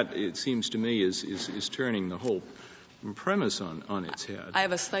 it seems to me, is turning the whole premise on its head. I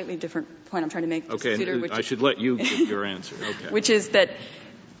have a slightly different point I'm trying to make, Justice Souter. I should let you give your answer. Okay. Which is that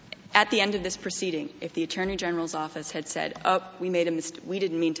at the end of this proceeding, if the Attorney General's office had said, we made a mistake, we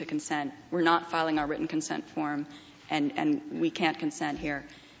didn't mean to consent, we're not filing our written consent form, and we can't consent here,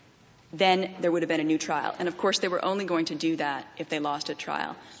 then there would have been a new trial. And, of course, they were only going to do that if they lost a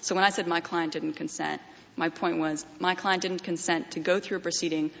trial. So when I said my client didn't consent, my point was my client didn't consent to go through a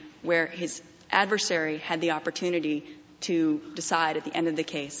proceeding where his adversary had the opportunity to decide at the end of the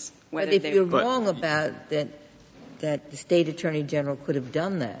case whether but if you're wrong about that the State Attorney General could have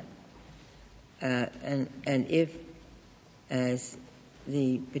done that, and if, as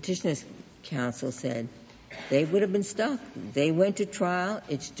the Petitioner's Counsel said, they would have been stuck. They went to trial.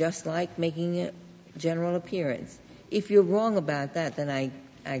 It's just like making a general appearance. If you're wrong about that, then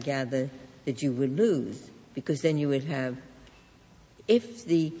I gather that you would lose, because then you would have, if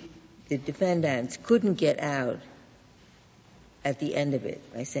the defendants couldn't get out at the end of it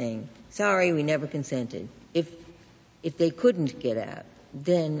by saying, sorry, we never consented, if they couldn't get out,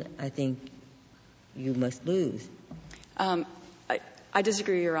 then I think you must lose. I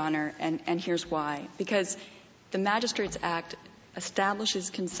disagree, Your Honor, and here's why. Because the Magistrates Act establishes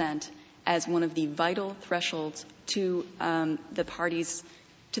consent as one of the vital thresholds to the parties,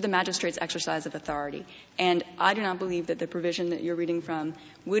 to the magistrate's exercise of authority. And I do not believe that the provision that you're reading from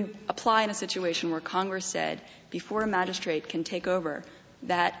would apply in a situation where Congress said before a magistrate can take over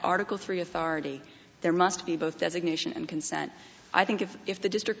that Article III authority, there must be both designation and consent. I think if the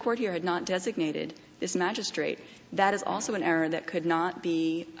district court here had not designated this magistrate, that is also an error that could not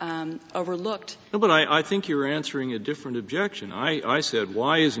be overlooked. No, but I think you're answering a different objection. I said,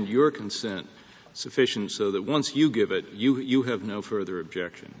 why isn't your consent sufficient so that once you give it, you have no further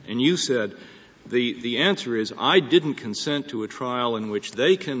objection? And you said the answer is I didn't consent to a trial in which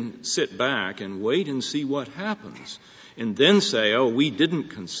they can sit back and wait and see what happens and then say, we didn't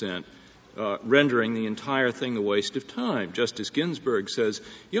consent, rendering the entire thing a waste of time. Justice Ginsburg says,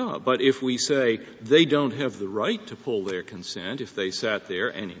 but if we say they don't have the right to pull their consent if they sat there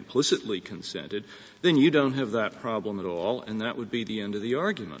and implicitly consented, then you don't have that problem at all, and that would be the end of the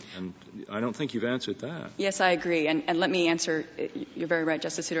argument. And I don't think you've answered that. Yes, I agree. And let me answer — you're very right,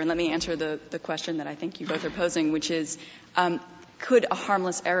 Justice Souter, and let me answer the question that I think you both are posing, which is, could a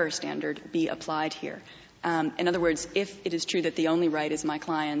harmless error standard be applied here? In other words, if it is true that the only right is my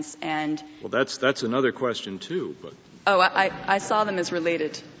client's and — Well, that's another question, too. But I saw them as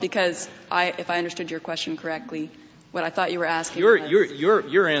related because if I understood your question correctly, what I thought you were asking was —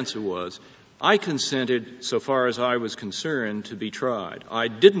 Your answer was, I consented, so far as I was concerned, to be tried. I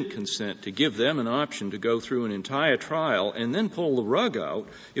didn't consent to give them an option to go through an entire trial and then pull the rug out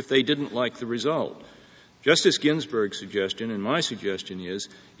if they didn't like the result. Justice Ginsburg's suggestion and my suggestion is,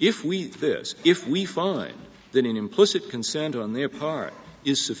 if we find that an implicit consent on their part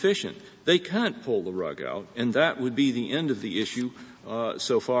is sufficient, they can't pull the rug out, and that would be the end of the issue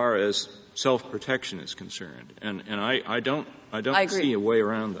so far as self-protection is concerned. And I don't see a way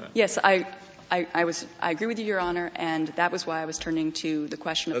around that. Yes, I I agree with you, Your Honor, and that was why I was turning to the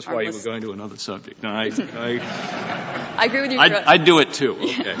question That's of harmless. That's why you were going to another subject. No, I agree with you. I'd do it too.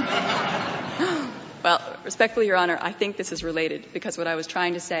 Okay. Well, respectfully, Your Honor, I think this is related because what I was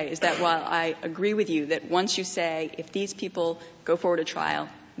trying to say is that while I agree with you that once you say if these people go forward to trial,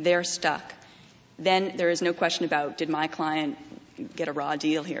 they're stuck, then there is no question about did my client get a raw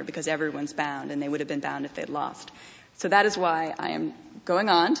deal here because everyone's bound and they would have been bound if they'd lost. So that is why I am going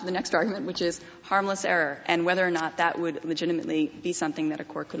on to the next argument, which is harmless error and whether or not that would legitimately be something that a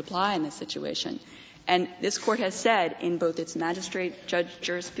court could apply in this situation. And this Court has said in both its magistrate judge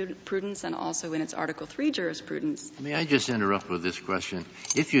jurisprudence and also in its Article III jurisprudence. May I just interrupt with this question?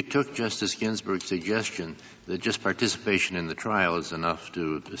 If you took Justice Ginsburg's suggestion that just participation in the trial is enough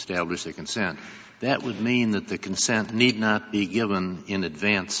to establish the consent, that would mean that the consent need not be given in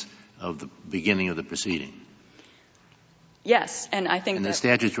advance of the beginning of the proceeding. Yes, and I think and the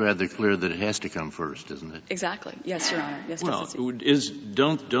statute's rather clear that it has to come first, isn't it? Exactly. Yes, Your Honor. Yes, well,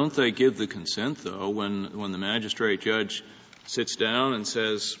 don't they give the consent though when the magistrate judge sits down and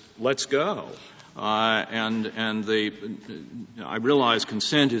says, "Let's go," I realize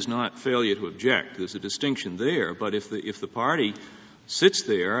consent is not failure to object. There's a distinction there, but if the party sits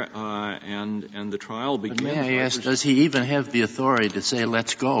there and the trial begins. But may I ask, does he even have the authority to say,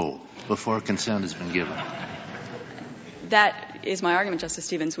 "Let's go," before consent has been given? That is my argument, Justice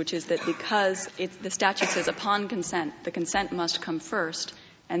Stevens, which is that because the statute says upon consent, the consent must come first,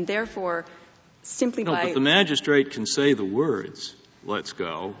 and therefore simply No, but the magistrate can say the words, "Let's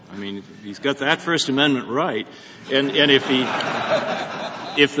go." I mean, he's got that First Amendment right. And if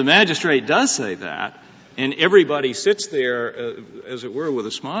the magistrate does say that, and everybody sits there, as it were, with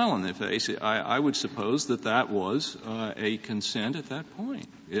a smile on their face, I would suppose that was a consent at that point.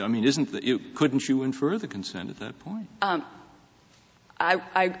 I mean, couldn't you infer the consent at that point?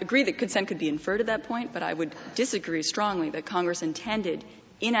 I agree that consent could be inferred at that point, but I would disagree strongly that Congress intended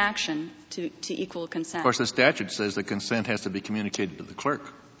inaction to equal consent. Of course, the statute says that consent has to be communicated to the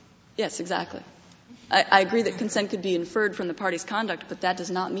clerk. Yes, exactly. I agree that consent could be inferred from the party's conduct, but that does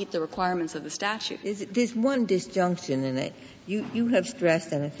not meet the requirements of the statute. There's one disjunction in it. You have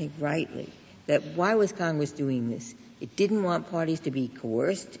stressed, and I think rightly, that why was Congress doing this? It didn't want parties to be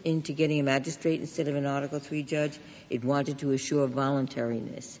coerced into getting a magistrate instead of an Article III judge. It wanted to assure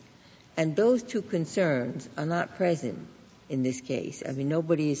voluntariness. And those two concerns are not present in this case. I mean,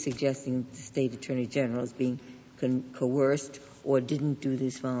 nobody is suggesting the State Attorney General is being coerced or didn't do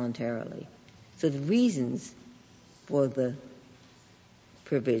this voluntarily. So the reasons for the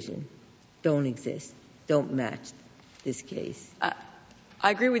provision don't exist, don't match this case. I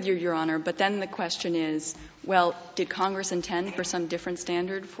agree with you, Your Honor, but then the question is, well, did Congress intend for some different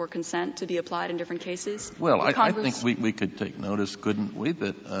standard for consent to be applied in different cases? Well, I think we could take notice, couldn't we,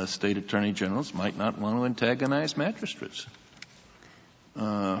 that State Attorney Generals might not want to antagonize magistrates.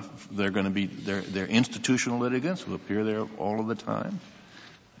 They're going to be they're institutional litigants who appear there all of the time.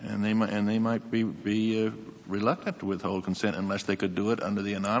 And they might be reluctant to withhold consent unless they could do it under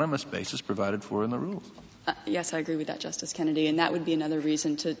the anonymous basis provided for in the rules. Yes, I agree with that, Justice Kennedy, and that would be another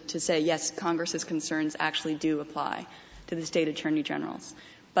reason to say, yes, Congress's concerns actually do apply to the State Attorney Generals.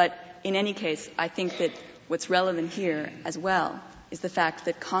 But in any case, I think that what's relevant here as well is the fact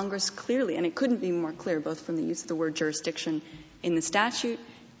that Congress clearly, and it couldn't be more clear both from the use of the word jurisdiction in the statute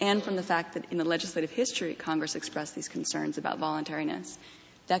and from the fact that in the legislative history Congress expressed these concerns about voluntariness,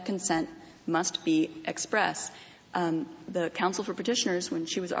 that consent must be expressed. The counsel for petitioners, when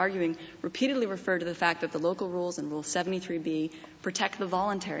she was arguing, repeatedly referred to the fact that the local rules in Rule 73B protect the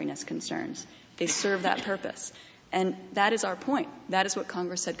voluntariness concerns. They serve that purpose. And that is our point. That is what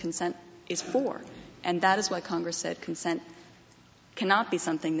Congress said consent is for. And that is why Congress said consent cannot be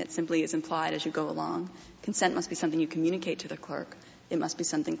something that simply is implied as you go along. Consent must be something you communicate to the clerk. It must be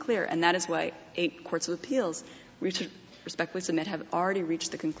something clear. And that is why 8 courts of appeals, respectfully submit, have already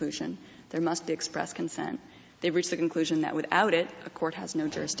reached the conclusion there must be express consent. They've reached the conclusion that without it, a court has no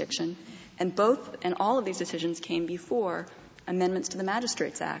jurisdiction. And all of these decisions came before amendments to the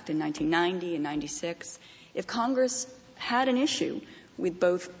Magistrates Act in 1990 and 96. If Congress had an issue with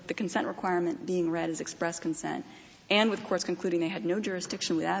both the consent requirement being read as express consent and with courts concluding they had no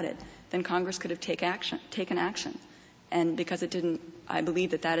jurisdiction without it, then Congress could have taken action. And because it didn't, I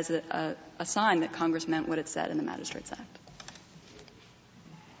believe that is a sign that Congress meant what it said in the Magistrates Act.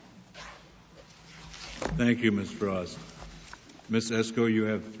 Thank you, Ms. Frost. Ms. Esco, you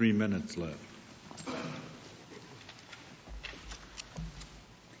have 3 minutes left.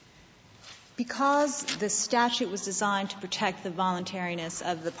 Because the statute was designed to protect the voluntariness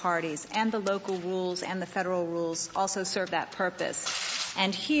of the parties, and the local rules and the federal rules also serve that purpose,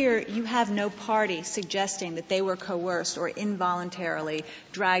 And here you have no party suggesting that they were coerced or involuntarily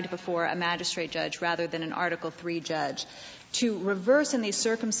dragged before a magistrate judge rather than an Article III judge. To reverse in these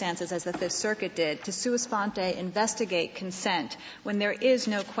circumstances, as the Fifth Circuit did, to sua sponte investigate consent when there is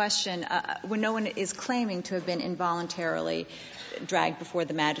no question, when no one is claiming to have been involuntarily dragged before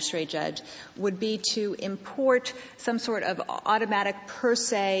the magistrate judge, would be to import some sort of automatic per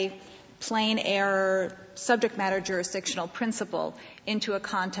se plain error subject matter jurisdictional principle into a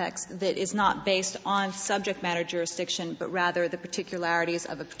context that is not based on subject matter jurisdiction, but rather the particularities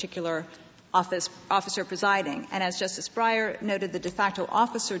of a particular officer presiding. And as Justice Breyer noted, the de facto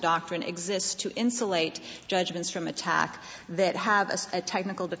officer doctrine exists to insulate judgments from attack that have a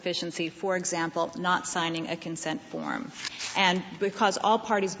technical deficiency, for example, not signing a consent form. And because all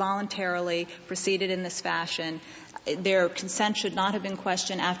parties voluntarily proceeded in this fashion, their consent should not have been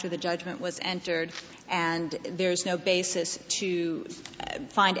questioned after the judgment was entered, and there's no basis to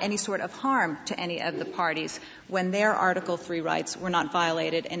find any sort of harm to any of the parties when their Article III rights were not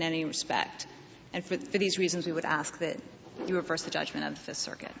violated in any respect. And for these reasons, we would ask that you reverse the judgment of the Fifth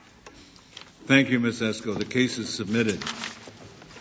Circuit. Thank you, Ms. Esco. The case is submitted.